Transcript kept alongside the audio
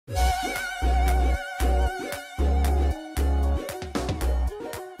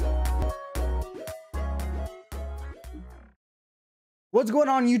What's going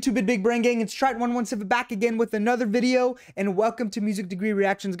on YouTube and Big Brain Gang? It's Triton117 back again with another video, and welcome to Music Degree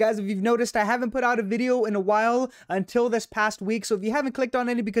Reactions. Guys, if you've noticed, I haven't put out a video in a while until this past week, so if you haven't clicked on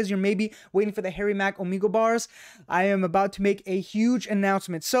any because you're maybe waiting for the Harry Mack Omegle bars, I am about to make a huge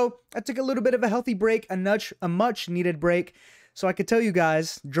announcement. So I took a little bit of a healthy break, a much needed break, so I could tell you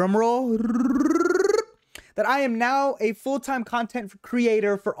guys, drum roll, that I am now a full-time content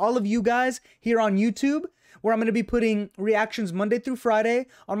creator for all of you guys here on YouTube, where I'm going to be putting reactions Monday through Friday.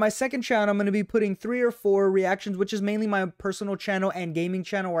 On my second channel, I'm going to be putting 3 or 4 reactions, which is mainly my personal channel and gaming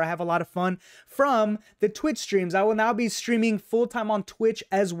channel where I have a lot of fun from the Twitch streams. I will now be streaming full-time on Twitch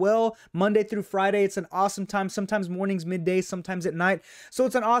as well, Monday through Friday. It's an awesome time, sometimes mornings, midday, sometimes at night. So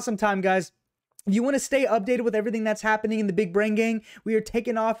it's an awesome time, guys. If you want to stay updated with everything that's happening in the Big Brain Gang, we are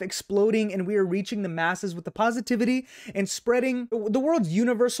taking off, exploding, and we are reaching the masses with the positivity and spreading the world's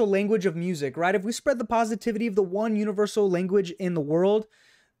universal language of music, right? If we spread the positivity of the one universal language in the world,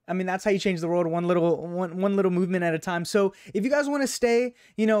 I mean, that's how you change the world, one little movement at a time. So if you guys want to stay,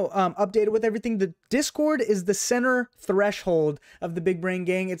 updated with everything, the Discord is the center threshold of the Big Brain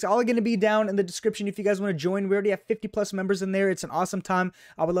Gang. It's all going to be down in the description if you guys want to join. We already have 50+ members in there. It's an awesome time.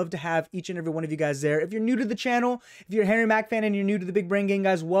 I would love to have each and every one of you guys there. If you're new to the channel, if you're a Harry Mack fan and you're new to the Big Brain Gang,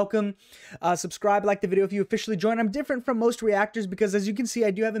 guys, welcome. Subscribe, like the video if you officially join. I'm different from most reactors because, as you can see,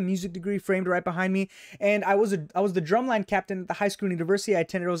 I do have a music degree framed right behind me, and I was the drumline captain at the high school and university I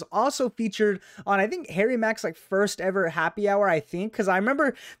attended. I was also featured on, I think, Harry Mack's first ever happy hour, I think, because I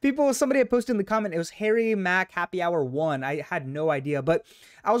remember somebody had posted in the comment, it was Harry Mack happy hour 1. I had no idea, but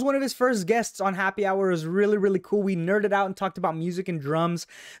I was one of his first guests on happy hour. It was really, really cool. We nerded out and talked about music and drums.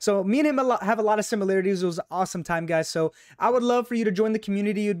 So me and him have a lot of similarities. It was an awesome time, guys. So I would love for you to join the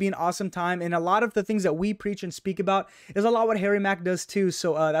community. It would be an awesome time. And a lot of the things that we preach and speak about is a lot what Harry Mack does too.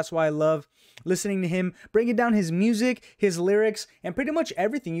 So that's why I love listening to him, breaking down his music, his lyrics, and pretty much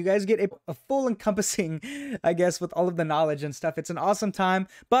everything. You guys get a full encompassing, I guess, with all of the knowledge and stuff. It's an awesome time,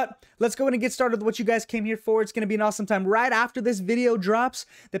 but let's go in and get started with what you guys came here for. It's going to be an awesome time. Right after this video drops,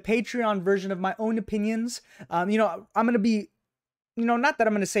 the Patreon version of my own opinions, I'm going to be, not that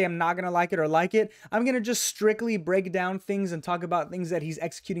I'm going to say I'm not going to like it or like it. I'm going to just strictly break down things and talk about things that he's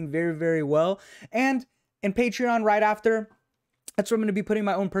executing very, very well. And in Patreon right after, that's where I'm going to be putting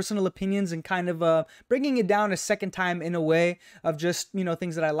my own personal opinions and kind of bringing it down a second time in a way of just,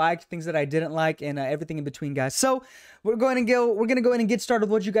 things that I liked, things that I didn't like, and everything in between, guys. So we're going to go in and get started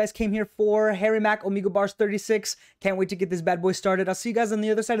with what you guys came here for. Harry Mack Omegle Bars 36. Can't wait to get this bad boy started. I'll see you guys on the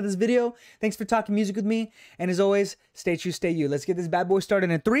other side of this video. Thanks for talking music with me. And as always, stay true, stay you. Let's get this bad boy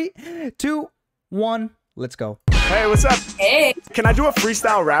started in 3, 2, 1. Let's go. Hey, what's up? Hey. Can I do a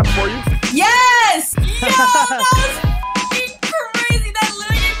freestyle rap for you? Yes! Yo, that was crazy. That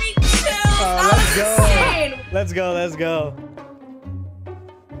literally gave me chills. Let's go. Insane. Let's go. Let's go.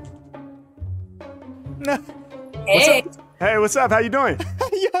 Hey. Hey, what's up? How you doing?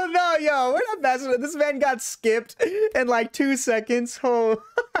 Yo, we're not messing with this. Man got skipped in like 2 seconds. Oh,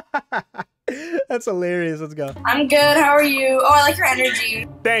 that's hilarious. Let's go. I'm good. How are you? Oh, I like your energy.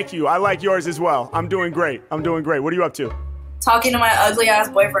 Thank you. I like yours as well. I'm doing great. I'm doing great. What are you up to? Talking to my ugly ass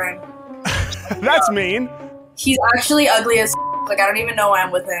boyfriend. That's mean. He's actually ugly as like I don't even know why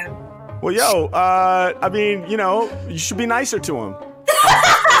I'm with him. Well, yo, I mean, you should be nicer to him.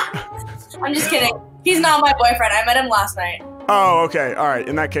 I'm just kidding. He's not my boyfriend. I met him last night. Oh, okay. All right.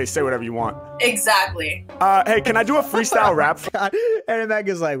 In that case, say whatever you want. Exactly. Hey, can I do a freestyle rap God. And Mac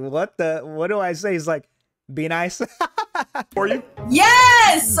is like, what do I say? He's like, be nice. for you?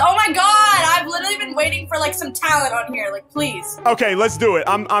 Yes! Oh my god! I've literally been waiting for like some talent on here. Like, please. Okay, let's do it.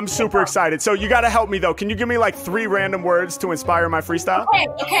 I'm super excited. So you gotta help me though. Can you give me like 3 random words to inspire my freestyle?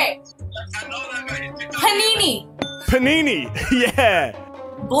 Okay. Panini. Panini. Yeah.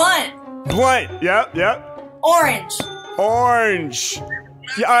 Blunt. Blunt. Yep. Orange. Orange.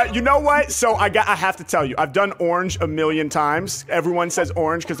 Yeah, you know what? So I have to tell you, I've done orange a million times. Everyone says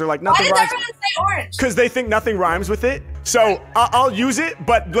orange because they're like nothing rhymes. Why does rhymes. everyone say orange? Because they think nothing rhymes with it. So I'll use it,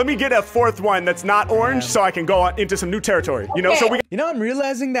 but let me get a 4th one that's not orange so I can go into some new territory. Okay. So we. I'm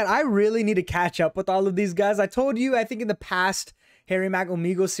realizing that I really need to catch up with all of these guys. I told you, I think in the past Harry Mack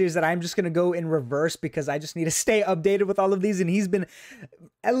Omegle series that I'm just going to go in reverse because I just need to stay updated with all of these, and he's been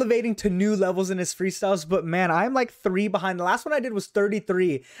elevating to new levels in his freestyles. But man, I'm like 3 behind. The last one I did was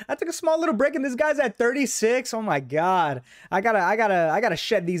 33. I took a small little break and this guy's at 36. Oh my god. I gotta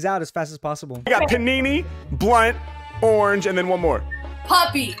shed these out as fast as possible. I got Panini, Blunt, Orange, and then one more.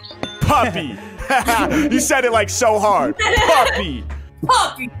 Puppy. Puppy. You said it like so hard. Puppy.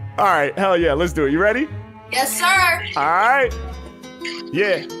 Puppy. All right, hell yeah, let's do it. You ready? Yes, sir. All right.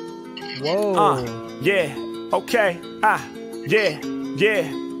 Yeah. Whoa. Yeah. Okay. Yeah. Yeah,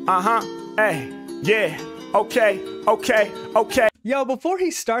 hey, yeah, okay. Yo, before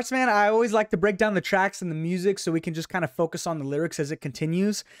he starts, man, I always like to break down the tracks and the music so we can just kind of focus on the lyrics as it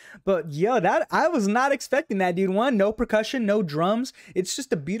continues. But yo, I was not expecting that, dude. One, no percussion, no drums. It's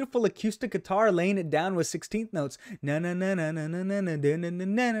just a beautiful acoustic guitar laying it down with 16th notes. Na na na na na na na na na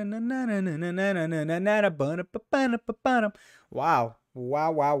na. Wow.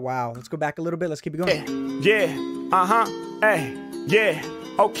 Wow. Let's go back a little bit. Let's keep it going. Yeah, hey, yeah.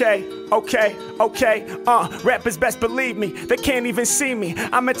 Okay. Rappers best believe me, they can't even see me.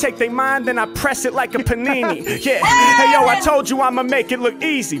 I'ma take their mind, then I press it like a panini. Yeah, hey yo, I told you I'ma make it look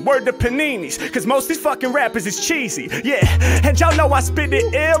easy. Word to paninis, cause most these fucking rappers is cheesy. Yeah, and y'all know I spit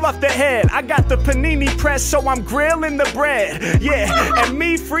it ill off the head. I got the panini press, so I'm grilling the bread. Yeah, and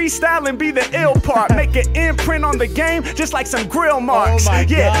me freestyling be the ill part. Make an imprint on the game, just like some grill marks. Oh my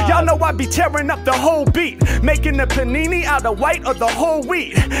yeah, God. y'all know I be tearing up the whole beat, making the panini out of white or the whole wheat.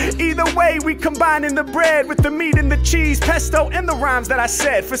 Either way, we combining the bread with the meat and the cheese, pesto, and the rhymes that I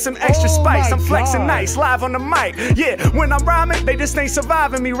said for some extra spice. I'm flexing nice, live on the mic. Yeah, when I'm rhyming, they just ain't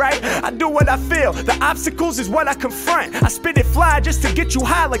surviving me, right? I do what I feel, the obstacles is what I confront. I spit it fly just to get you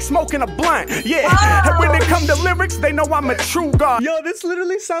high like smoking a blunt. Yeah, and when it come to lyrics, they know I'm a true god. Yo, this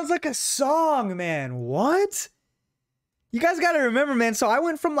literally sounds like a song, man. What? You guys gotta remember, man, so I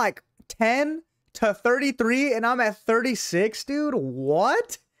went from like 10 to 33 and I'm at 36, dude.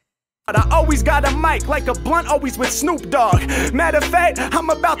 What? I always got a mic like a blunt, always with Snoop Dogg. Matter of fact, I'm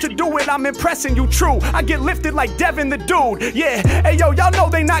about to do it, I'm impressing you, true. I get lifted like Devin the dude. Yeah, hey yo, y'all know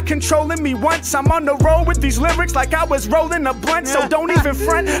they not controlling me once. I'm on the road with these lyrics like I was rolling a blunt, so don't even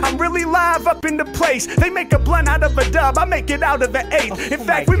front. I'm really live up in the place. They make a blunt out of a dub, I make it out of an eighth. In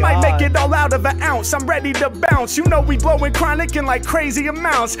fact, we might make it all out of an ounce. I'm ready to bounce. You know we blowing chronic in like crazy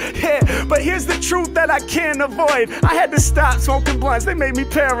amounts. Yeah, but here's the truth that I can't avoid. I had to stop smoking blunts, they made me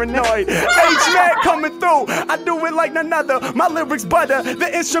paranoid. Mack coming through, I do it like none other. My lyrics butter,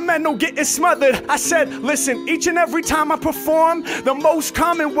 the instrumental getting smothered. I said, listen, each and every time I perform, the most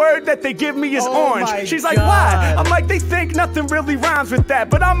common word that they give me is orange. She's like, why? I'm like, they think nothing really rhymes with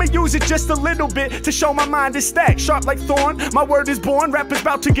that, but I'ma use it just a little bit to show my mind is stacked. Sharp like thorn, my word is born, rap is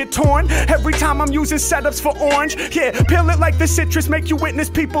about to get torn. Every time I'm using setups for orange, yeah, peel it like the citrus, make you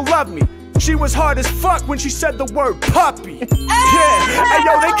witness people love me. She was hard as fuck when she said the word puppy. Yeah, hey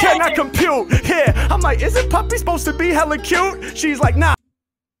yo, they cannot compute. Yeah, I'm like, isn't puppy supposed to be hella cute? She's like, nah.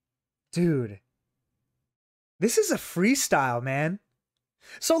 Dude, this is a freestyle, man.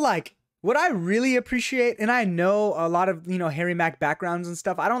 So like, what I really appreciate, and I know a lot of, you know, Harry Mack backgrounds and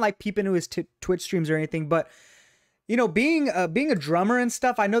stuff. I don't like peeping into his Twitch streams or anything, but you know, being a drummer and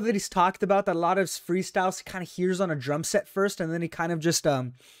stuff, I know that he's talked about that a lot of his freestyles he kind of hears on a drum set first, and then he kind of just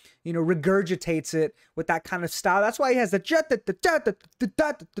you know, regurgitates it with that kind of style. That's why he has the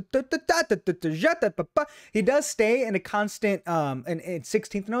he does stay in a constant in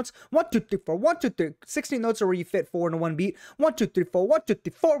 16th notes. 1 2 3 4 1 2 3. 16th notes are where you fit 4 into one beat. 1 2 3 4 1 2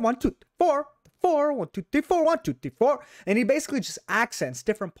 3 4 1 2 3 4 4 1 2 3 4 1 2 3 4, and he basically just accents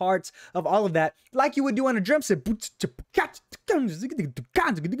different parts of all of that like you would do on a drum set.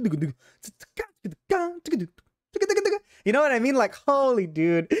 You know what I mean? Like, holy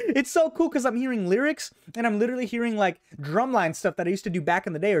dude, it's so cool because I'm hearing lyrics and I'm literally hearing like drumline stuff that I used to do back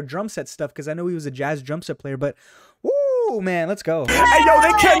in the day, or drum set stuff, because I know he was a jazz drum set player. But woo, man, let's go. Hey yo,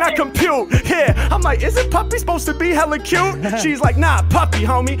 they cannot compute. Yeah, I'm like, isn't puppy supposed to be hella cute? She's like, nah, puppy,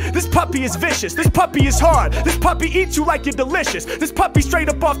 homie. This puppy is vicious. This puppy is hard. This puppy eats you like you're delicious. This puppy straight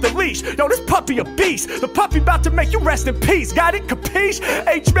up off the leash. Yo, this puppy a beast. The puppy about to make you rest in peace. Got it? Capiche?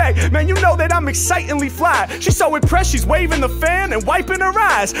 H-Mack, man, you know that I'm excitingly fly. She's so impressed, she's waving the fan and wiping her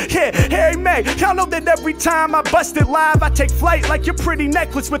eyes. Yeah, Harry Mack, y'all know that every time I bust it live, I take flight like your pretty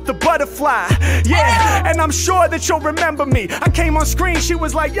necklace with the butterfly. Yeah, and I'm sure that you'll remember me. I came on screen, she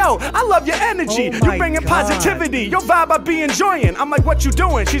was like, yo, I love your energy. You bringing positivity, your vibe I be enjoying. I'm like, what you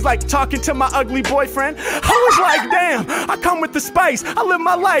doing? She's like, talking to my ugly boyfriend. I was like, damn, I come with the spice, I live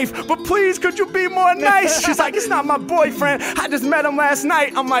my life, but please, could you be more nice? She's like, it's not my boyfriend, I just met him last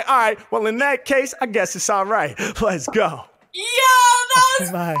night. I'm like, all right, well, in that case, I guess it's all right. Let's go. Yo, that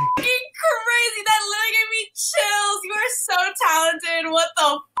was My. fucking crazy. That literally gave me chills. You are so talented. What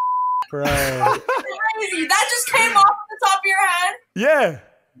the Bro. crazy. That just came off the top of your head? Yeah.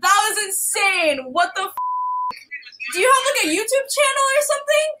 That was insane. What the Do you have like a YouTube channel or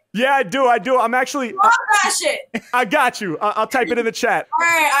something? Yeah, I do. I'm actually... Love that shit. I got you. I'll type it in the chat.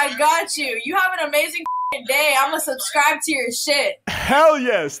 Alright, I got you. You have an amazing day. I'm gonna subscribe to your shit. Hell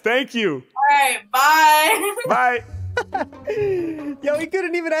yes. Thank you. Alright, bye. Bye. Yo, he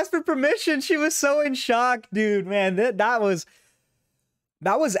couldn't even ask for permission. She was so in shock, dude, man. That was...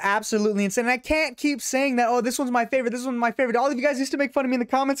 That was absolutely insane. I can't keep saying that, oh, this one's my favorite, this one's my favorite. All of you guys used to make fun of me in the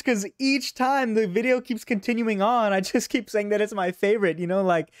comments because each time the video keeps continuing on, I just keep saying that it's my favorite, you know?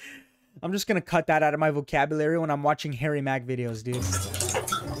 Like, I'm just gonna cut that out of my vocabulary when I'm watching Harry Mack videos, dude.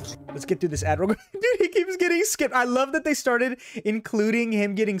 Let's get through this ad real quick. Dude, he keeps getting skipped. I love that they started including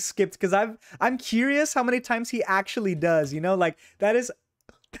him getting skipped because I'm curious how many times he actually does, you know? Like, that is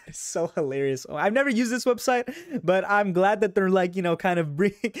so hilarious. I've never used this website, but I'm glad that they're like, you know, kind of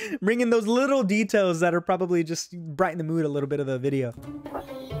bringing those little details that are probably just brighten the mood a little bit of the video.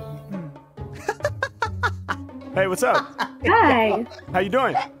 Hey, what's up? Hi. How you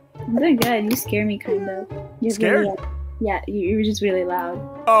doing? I'm doing good. You scare me, kind of. You're Scared? Really, yeah, you were just really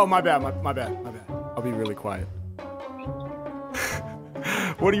loud. Oh, my bad, my bad. I'll be really quiet.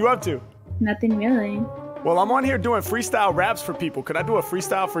 What are you up to? Nothing really. Well, I'm on here doing freestyle raps for people. Could I do a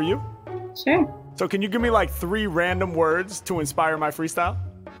freestyle for you? Sure. So can you give me like 3 random words to inspire my freestyle?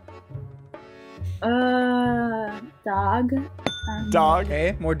 Dog. Dog.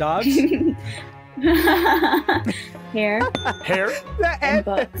 Okay, more dogs. Hair. Hair. And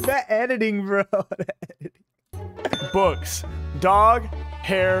books. The editing, bro. The editing. Books. Dog,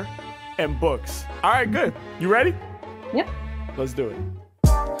 hair, and books. All right, good. You ready? Yep. Let's do it.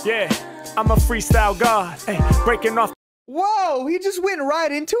 Yeah, I'm a freestyle god. Hey, breaking off. Whoa, he just went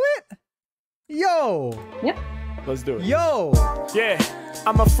right into it? Yo. Yep. Let's do it. Yo. Yeah,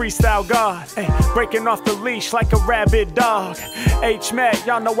 I'm a freestyle god. Hey, breaking off the leash like a rabid dog. Mack,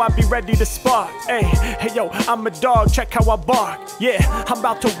 y'all know I be ready to spark. Hey, yo, I'm a dog, check how I bark. Yeah, I'm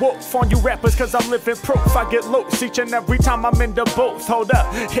about to whoop on you rappers cause I'm living proof. I get loose each and every time I'm in the booth. Hold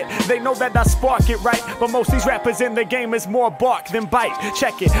up, they know that I spark it right, but most these rappers in the game is more bark than bite.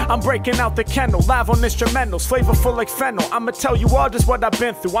 Check it, I'm breaking out the kennel, live on instrumentals, flavorful like fennel. I'ma tell you all just what I've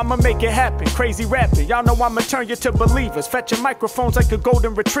been through, I'ma make it happen. Crazy rapping, y'all know I'ma turn you to believers. Fetching microphones like a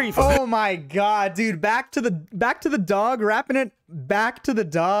golden retriever. Oh my god, dude, back to the dog, rapping it back to the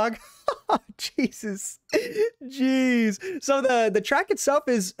dog. Jesus. Jeez. So the track itself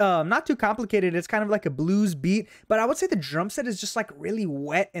is not too complicated. It's kind of like a blues beat, but I would say the drum set is just like really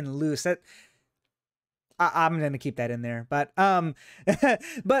wet and loose. That I'm gonna keep that in there, but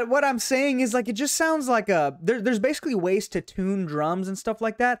but what I'm saying is like it just sounds like there's basically ways to tune drums and stuff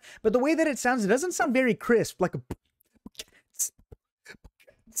like that, but the way that it sounds, it doesn't sound very crisp, like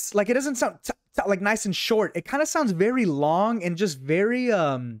it doesn't sound like nice and short. It kind of sounds very long and just very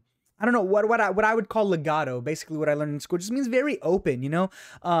I don't know what I would call legato. Basically, what I learned in school just means very open, you know,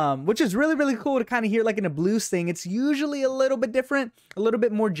 which is really cool to kind of hear like in a blues thing. It's usually a little bit different, a little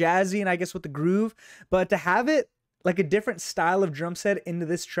bit more jazzy, and I guess with the groove, but to have it like a different style of drum set into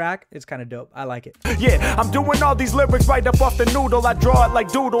this track, it's kind of dope. I like it. Yeah, I'm doing all these lyrics right up off the noodle. I draw it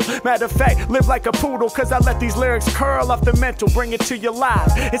like doodle. Matter of fact, live like a poodle, cause I let these lyrics curl off the mental, bring it to your live.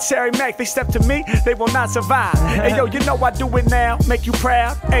 It's Harry Mack, they step to me, they will not survive. Hey yo, you know I do it now, make you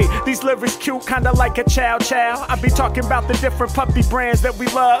proud. Hey, these lyrics cute, kinda like a chow. I be talking about the different puppy brands that we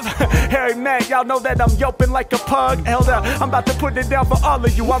love. Harry Mack, y'all know that I'm yelping like a pug. Held up, I'm about to put it down for all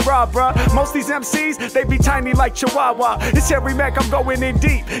of you, I'm raw, bruh. Most these MCs, they be tiny like Chihuahua. It's Harry Mack, I'm going in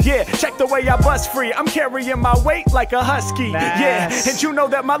deep. Yeah, check the way I bust free. I'm carrying my weight like a husky. Nice. Yeah, and you know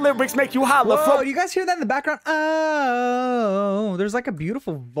that my lyrics make you holler. Whoa, do you guys hear that in the background? Oh, there's like a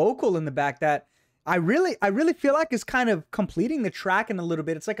beautiful vocal in the back that I really feel like is kind of completing the track in a little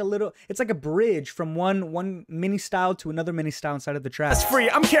bit. It's like a bridge from one mini style to another mini style inside of the track. That's free.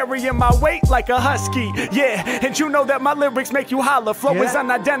 I'm carrying my weight like a husky. Yeah, and you know that my lyrics make you holler. Flow is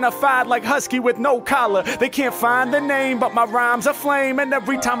unidentified like husky with no collar. They can't find the name, but my rhymes are flame. And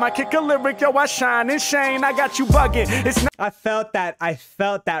every time I kick a lyric, yo, I shine and shine. I got you bugging. It's not. I felt that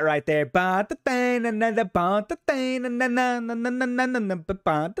right there. Nothing.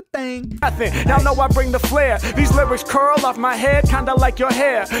 Y'all know I bring the flair. These lyrics curl off my head, kinda like your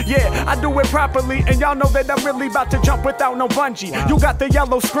hair. Yeah, I do it properly, and y'all know that I'm really about to jump without no bungee. Wow. You got the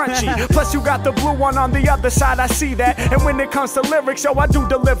yellow scrunchie, plus you got the blue one on the other side. I see that. And when it comes to lyrics, yo, I do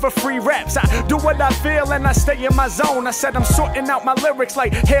deliver free raps. I do what I feel, and I stay in my zone. I said I'm sorting out my lyrics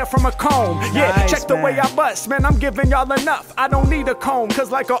like hair from a comb. Yeah, nice, check the way I bust, man. I'm giving y'all enough. I don't need a comb, cause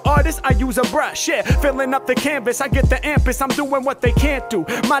like an artist, I use a brush. Yeah, filling up the canvas, I get the ampus. I'm doing what they can't do.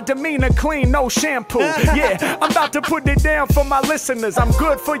 My demeanor clean, no shit. shampoo. Yeah, I'm about to put it down for my listeners. I'm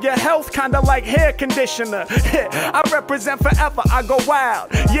good for your health, kinda like hair conditioner. I represent forever, I go wild.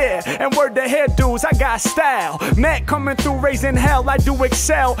 Yeah, and word to hairdos, I got style. Mack coming through raising hell, I do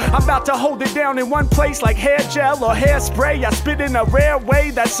excel. I'm about to hold it down in one place like hair gel or hairspray. I spit in a rare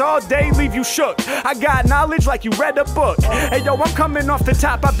way that's all day, leave you shook. I got knowledge like you read a book. Hey yo, I'm coming off the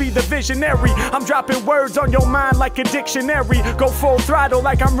top, I be the visionary. I'm dropping words on your mind like a dictionary. Go full throttle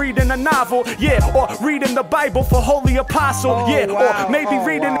like I'm reading a novel. Yeah, or reading the Bible for holy apostle. Or maybe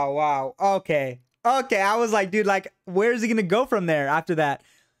reading. Wow. Okay, I was like, dude, like, where's he gonna go from there after that?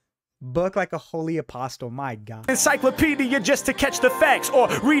 Book like a holy apostle, my God. Encyclopedia just to catch the facts, or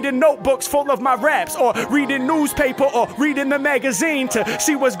reading notebooks full of my raps, or reading newspaper, or reading the magazine to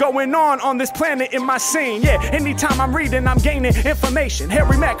see what's going on this planet in my scene. Yeah, anytime I'm reading, I'm gaining information.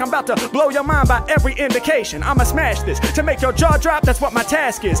 Harry Mack, I'm about to blow your mind by every indication. I'ma smash this to make your jaw drop, that's what my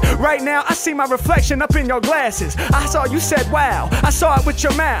task is. Right now, I see my reflection up in your glasses. I saw you said wow, I saw it with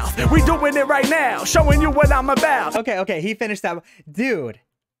your mouth. We doing it right now, showing you what I'm about. Okay, he finished that. Dude.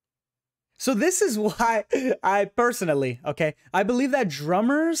 So this is why I personally, I believe that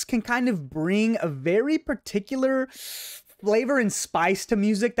drummers can kind of bring a very particular flavor and spice to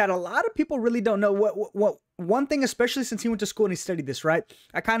music that a lot of people really don't know. What one thing, especially since he went to school and he studied this, right?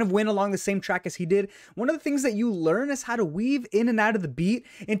 I kind of went along the same track as he did. One of the things that you learn is how to weave in and out of the beat.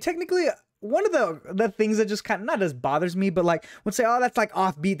 And technically, one of the things that just kind of, not just bothers me, but like, would say, oh, that's like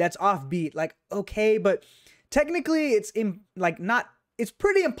offbeat, that's offbeat. Like, okay, but technically it's it's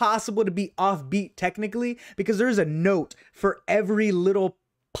pretty impossible to be offbeat technically, because there's a note for every little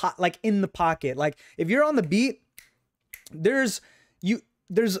pot, like in the pocket. Like if you're on the beat, there's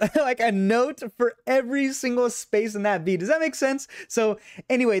like a note for every single space in that beat. Does that make sense? So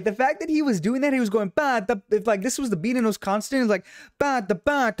anyway, the fact that he was doing that, he was going if like this was the beat and it was constant, it was like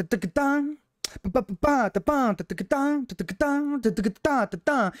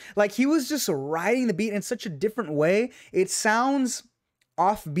like he was just riding the beat in such a different way. It sounds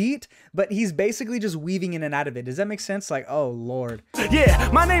offbeat, but he's basically just weaving in and out of it. Does that make sense? Like, oh Lord. Yeah,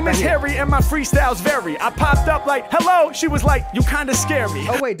 my name is Harry and my freestyles vary. I popped up like, hello. She was like, you kind of scare me.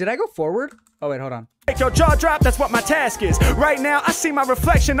 Oh wait, did I go forward? Oh wait, hold on. Make your jaw drop, that's what my task is. Right now, I see my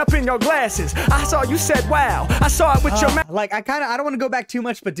reflection up in your glasses. I saw you said wow. I saw it with your mouth. Like, I don't want to go back too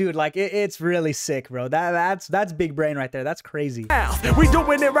much, but dude, like, it's really sick, bro. That's big brain right there. That's crazy. We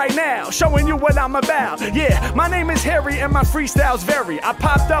doing it right now, showing you what I'm about. Yeah, my name is Harry and my freestyles vary. I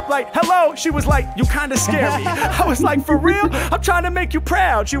popped up like, hello. She was like, you kind of scare me. I was like, for real? I'm trying to make you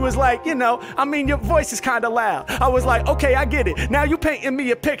proud. She was like, you know, I mean, your voice is kind of loud. I was like, okay, I get it. Now you painting me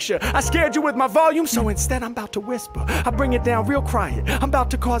a picture. I scared you with my volume, so instead I'm about to whisper. I bring it down real quiet. I'm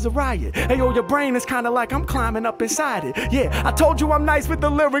about to cause a riot. Hey yo, your brain is kind of like I'm climbing up inside it. Yeah, I told you I'm nice with the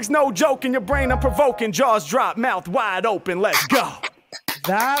lyrics, no joke. In your brain I'm provoking, jaws drop, mouth wide open. Let's go.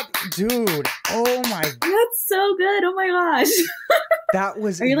 That dude, oh my. That's so good. Oh my gosh. That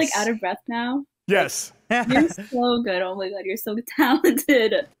was. Are you like out of breath now? Yes. You're so good. Oh my God, you're so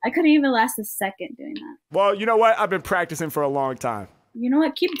talented. I couldn't even last a second doing that. Well, you know what? I've been practicing for a long time. You know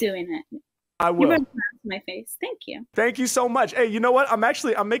what? Keep doing it. I will. You my face. Thank you. Thank you so much. Hey, you know what? I'm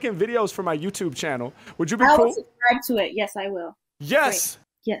making videos for my YouTube channel. Would you be I cool? will subscribe to it. Yes, I will. Yes.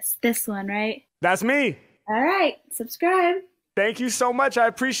 Great. Yes, this one, right? That's me. All right, subscribe. Thank you so much. I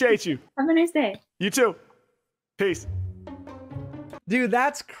appreciate you. Have a nice day. You too. Peace. Dude,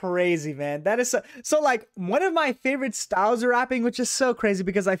 that's crazy, man. That is so like one of my favorite styles of rapping, which is so crazy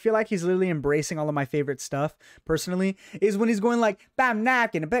because I feel like he's literally embracing all of my favorite stuff personally, is when he's going like bam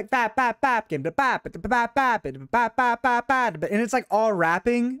nak and bap bap bap bap and bap bap bap and bap bap bap bap, and it's like all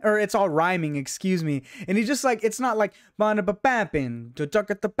rapping, or it's all rhyming, excuse me. And he's just like, it's not like banda bapping to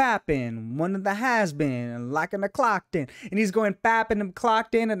duck at the bapping, one of the has been like in the clocked in, and he's going bapping and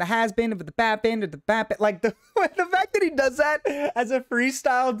clocked in and the has been with the bapping and the bapping, like the fact that he does that as a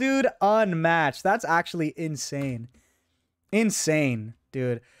freestyle, dude, unmatched. That's actually insane. Insane,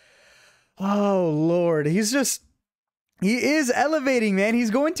 dude. Oh Lord, he is elevating, man. He's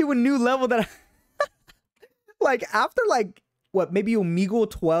going to a new level that like after like what, maybe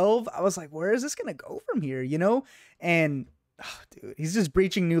Omegle 12, I was like, where is this gonna go from here, you know? And dude, he's just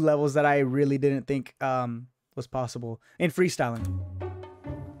breaching new levels that I really didn't think was possible in freestyling.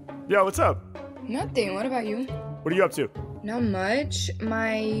 Yo, what's up? Nothing. What about you? What are you up to? Not much.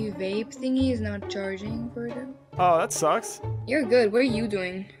 My vape thingy is not charging further. Oh, that sucks. You're good. What are you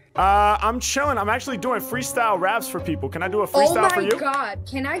doing? I'm chilling. I'm actually doing freestyle raps for people. Can I do a freestyle for you? Oh my god.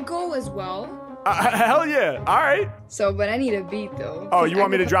 Can I go as well? Hell yeah. All right. So, but I need a beat though. Oh, you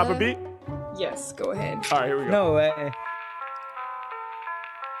want me to drop a beat? Yes, go ahead. All right, here we go. No way.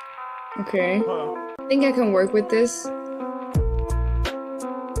 Okay. Hold on. I think I can work with this.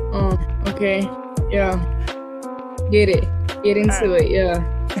 Oh, okay. Yeah. Get it. Get into it. Yeah.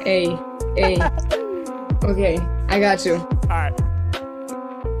 Hey. Okay, I got you. Alright.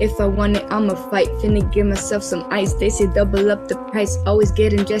 If I want it, I'ma fight. Finna give myself some ice. They say double up the price. Always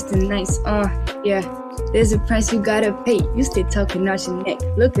getting dressed in nice. Yeah. There's a price you gotta pay. You stay talking out your neck.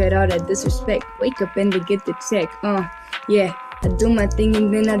 Look at all that disrespect. Wake up and they get the check. Yeah. I do my thing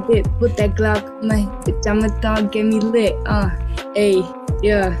and then I dip. Put that Glock on my pajama thong, get me lit. Hey,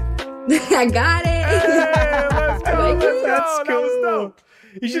 yeah. I got it. Hey, let's go. Thank you. That's That was cool. dope.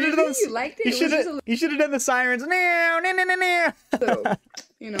 You should have Really? done. You liked it? You should have done the sirens. So,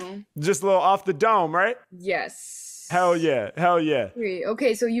 you know. Just a little off the dome, right? Yes. Hell yeah. Hell yeah. Great.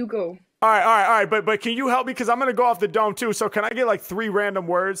 Okay, so you go. All right. But can you help me? Because I'm going to go off the dome too. So can I get like 3 random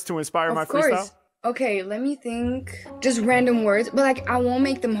words to inspire my Of course. freestyle? Okay, let me think. Just random words, but like I won't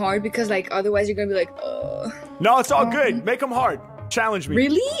make them hard because like otherwise you're gonna be like, No, it's all good. Make them hard. Challenge me.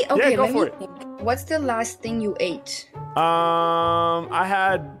 Really? Okay, go let for me it. think. What's the last thing you ate? I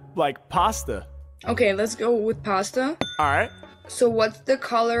had like pasta. Okay, let's go with pasta. All right. So what's the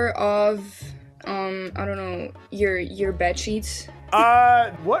color of I don't know, your bed sheets?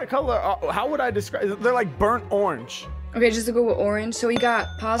 What color? How would I describe? They're like burnt orange. Okay, just to go with orange. So we got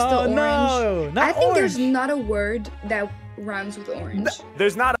pasta, Oh orange. no, not I think there's orange. not a word that rhymes with orange.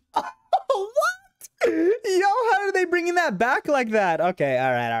 There's not. What? Yo, how are they bringing that back like that? Okay,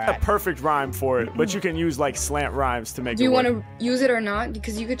 all A right. perfect rhyme for it, but you can use like slant rhymes to make Do it you work. want to use it or not?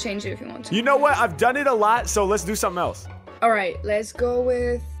 Because you could change it if you want to. You know what? I've done it a lot, so let's do something else. All right, let's go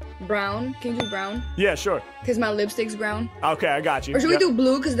with brown. Can you do brown? Yeah, sure. Because my lipstick's brown. Okay, I got you. Or should Yep. we do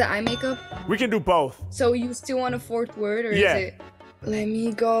blue because the eye makeup? We can do both. So you still want a 4th word or Yeah. is it? Let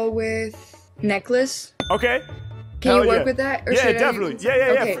me go with necklace. Okay. Can Hell you work yeah. with that? Or Yeah, should I definitely. use- Yeah.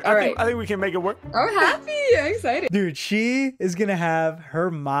 Okay, all right. I think we can make it work. I'm happy. I'm excited. Dude, she is gonna have her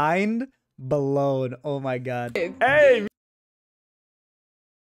mind blown. Oh my god. Hey.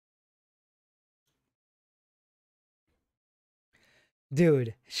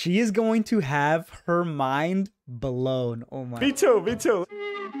 Dude, she is going to have her mind blown. Oh my. Me too.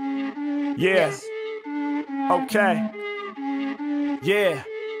 Yeah. Yes. Okay. Yeah.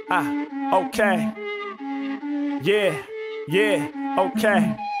 Okay. Yeah.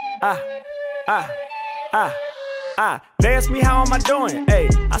 Okay. They asked me how am I doing? Hey,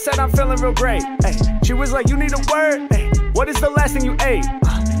 I said I'm feeling real great. Hey, she was like, you need a word? Hey, what is the last thing you ate?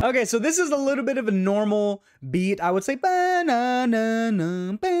 Okay, so this is a little bit of a normal beat. I would say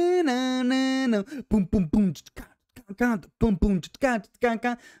ba-na-na-na, ba-na-na-na, boom boom boom, boom boom,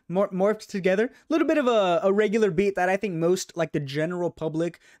 morphed together. A little bit of a regular beat that I think most, like the general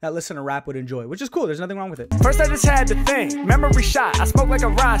public that listen to rap would enjoy, which is cool. There's nothing wrong with it. First I just had to think, memory shot, I spoke like a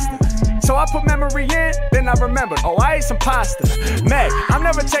roster. So I put memory in, then I remembered, oh I ate some pasta. Mack, I'm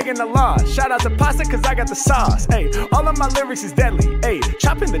never taking the loss. Shout out to pasta cause I got the sauce. Hey, all of my lyrics is deadly. Hey,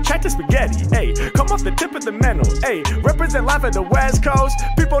 chopping the track to spaghetti. Hey, come off the tip of the mental. Hey, represent life at the West Coast.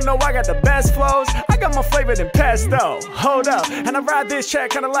 People know I got the best flows. I got more flavor than pesto. Hold up, and I ride this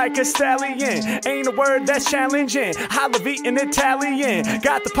track kinda like a stallion. Ain't a word that's challenging. I love eating Italian.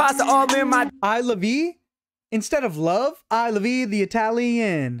 Got the pasta all in my. I love E instead of love. I love E the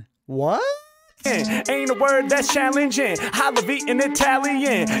Italian. What? Ain't a word that's challenging. I love eating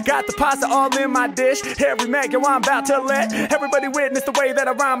Italian. Got the pasta all in my dish. Every Mac, yo, I'm about to let everybody witness the way that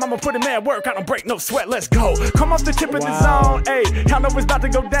I rhyme. I'ma put in mad work. I don't break no sweat. Let's go. Come off the tip of the zone. Ayy, y'all know it's about to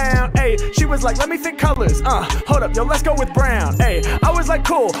go down. Ayy, she was like, let me think colors. Hold up, yo, let's go with brown. Ayy, I was like,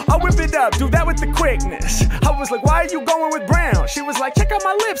 cool. I'll whip it up. Do that with the quickness. I was like, why are you going with brown? She was like, check out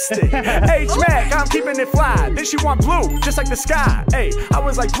my lipstick. H-Mac, I'm keeping it fly. Then she want blue, just like the sky. Ayy, I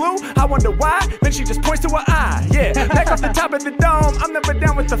was like, blue? I wonder why. Then she just points to her eye. Yeah, back off the top of the dome. I'm never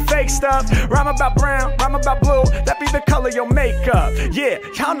down with the fake stuff. Rhyme about brown, rhyme about blue. That be the color your makeup. Yeah,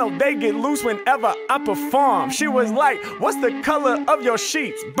 y'all know they get loose whenever I perform. She was like, what's the color of your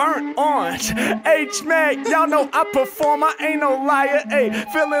sheets? Burnt orange. H-Mac, y'all know I perform. I ain't no liar. Ayy,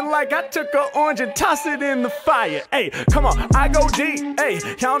 feeling like I took an orange and tossed it in the fire. Ayy, come on, I go deep.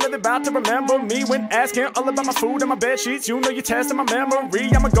 Ayy, y'all know they about to remember me when asking all about my food and my bed sheets. You know you're testing my memory.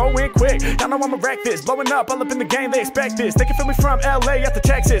 I'ma go in quick. Y'all know I'ma wreck this. Blowing up all up in the game, they expect this. They can feel me from LA out to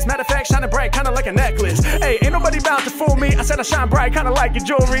Texas. Matter of fact, shining bright, kinda like a necklace. Hey, ain't nobody about to fool me. I said I shine bright, kinda like your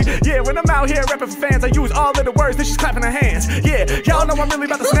jewelry. Yeah, when I'm out here rapping for fans, I use all of the words, then she's clapping her hands. Yeah, y'all know I'm really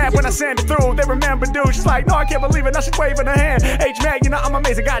about to snap when I send it through. They remember, dude. She's like, no, I can't believe it. Now she's waving her hand. H-Mac, you know I'm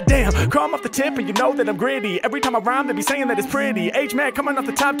amazing, goddamn. Come off the tip and you know that I'm gritty. Every time I rhyme, they be saying that it's pretty. H-Mac coming off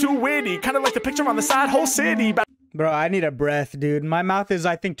the top, too witty. Kinda like the picture on the side, whole city. Bro, I need a breath, dude. My mouth is,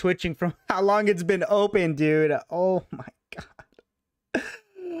 I think, twitching from how long it's been open, dude. Oh my God.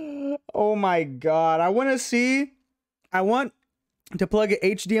 Oh my God. I want to plug an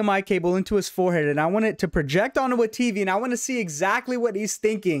HDMI cable into his forehead, and I want it to project onto a TV, and I want to see exactly what he's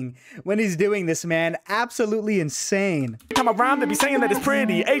thinking when he's doing this, man. Absolutely insane. Time around, they be saying that it's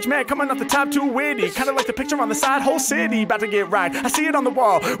pretty. H-Man coming off the top, too witty. Kinda like the picture on the side, whole city about to get right. I see it on the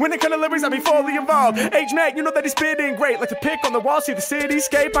wall. When it comes to lyrics, I be fully involved. H-Man, you know that he's spitting great. Like the pic on the wall, see the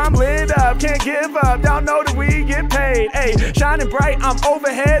cityscape. I'm lit up, can't give up. Y'all know that we get paid. Ayy, shining bright, I'm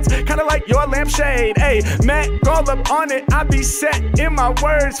overheads. Kinda like your lampshade. Ayy, Mack, all up on it, I be set in my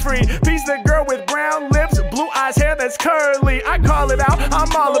words free. Piece the girl with brown lips, blue eyes, hair that's curly. I call it out,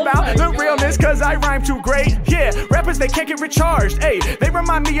 I'm all about the realness, cause I rhyme too great. Yeah, rappers, they can't get recharged. Ayy, they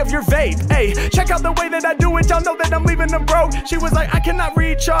remind me of your vape. Ayy, check out the way that I do it, y'all know that I'm leaving them broke. She was like, I cannot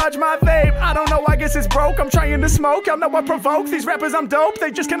recharge my vape. I don't know, I guess it's broke. I'm trying to smoke, y'all know I provoke. These rappers, I'm dope,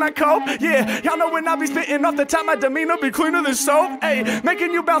 they just cannot cope. Yeah, y'all know when I be spitting off the top, my demeanor be cleaner than soap. Ayy,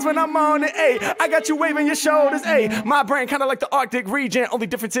 making you bounce when I'm on it. Ayy, I got you waving your shoulders. Ayy, my brain kinda like the Arctic region, only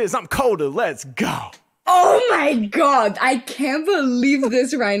difference is I'm colder. Let's go. Oh my God, I can't believe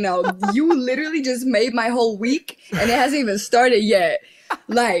this right now. You literally just made my whole week and it hasn't even started yet.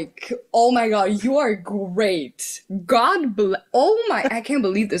 Like, oh my God, you are great. God bless. Oh my, I can't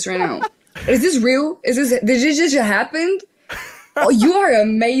believe this right now. Is this real? Did this just happen? Oh, you are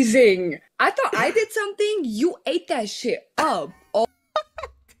amazing. I thought I did something. You ate that shit up. Oh.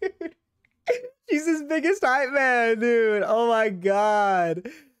 Dude. She's his biggest hype man, dude. Oh my God.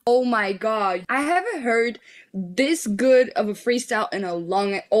 Oh my God. I haven't heard this good of a freestyle in a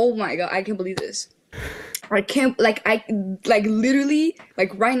long... Oh my God. I can't believe this. I can't... literally,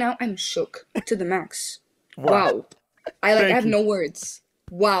 right now, I'm shook to the max. Wow. I have no words.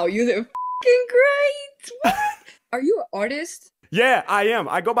 Wow, you're fucking great. What? Are you an artist? Yeah, I am.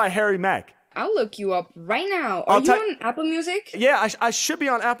 I go by Harry Mack. I'll look you up right now. Are you on Apple Music? Yeah, I should be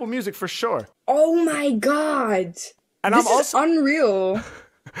on Apple Music for sure. Oh my God. And this is unreal.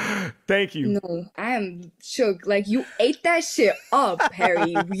 Thank you. No, I am shook. Like, you ate that shit up,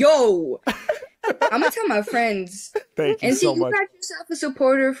 Harry. Yo. I'm gonna tell my friends. Thank you so much. And see, you got yourself a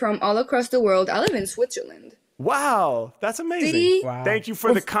supporter from all across the world. I live in Switzerland. Wow, that's amazing. See? Wow. Thank you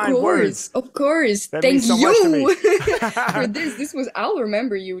for the kind words. Of course. That Thank means so much to me. for this. I'll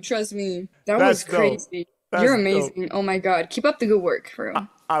remember you. Trust me. That That's was crazy. That's You're amazing. dope. Oh my God. Keep up the good work, for real.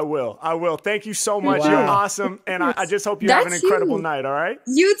 I will. Thank you so much. Wow. You're awesome. And I just hope you have an That's incredible you. night, all right?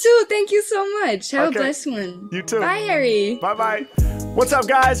 You too. Thank you so much. Have Okay. a blessed one. You too. Bye, Harry. Bye-bye. What's up,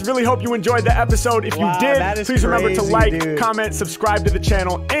 guys? Really hope you enjoyed the episode. If Wow, you did, that is please remember to crazy, like, dude. comment, subscribe to the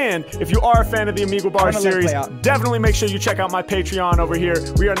channel. And if you are a fan of the Omegle Bar I'm gonna let it series, play out. definitely make sure you check out my Patreon over here.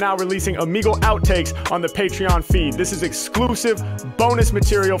 We are now releasing Omegle outtakes on the Patreon feed. This is exclusive bonus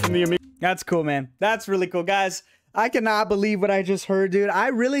material from the Omegle. That's cool, man. That's really cool. Guys, I cannot believe what I just heard, dude. I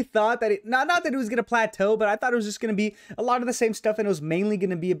really thought that not that it was going to plateau, but I thought it was just going to be a lot of the same stuff, and it was mainly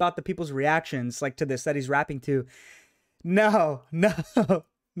going to be about the people's reactions, like to this that he's rapping to. No.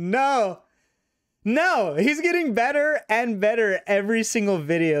 He's getting better and better every single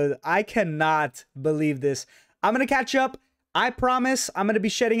video. I cannot believe this. I'm going to catch up. I promise I'm going to be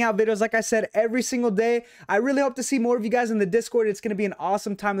shedding out videos, like I said, every single day. I really hope to see more of you guys in the Discord. It's going to be an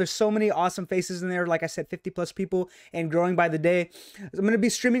awesome time. There's so many awesome faces in there. Like I said, 50 plus people and growing by the day. I'm going to be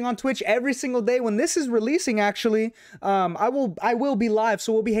streaming on Twitch every single day. When this is releasing, actually, I will be live.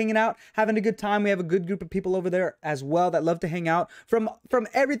 So we'll be hanging out, having a good time. We have a good group of people over there as well that love to hang out from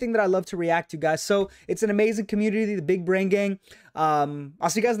everything that I love to react to, guys. So it's an amazing community, the Big Brain Gang. I'll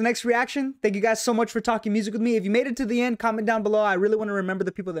see you guys in the next reaction. Thank you guys so much for talking music with me. If you made it to the end, comment down below. I really want to remember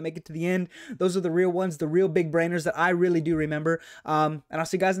the people that make it to the end. Those are the real ones, the real big brainers that I really do remember. And I'll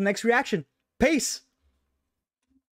see you guys in the next reaction. Peace.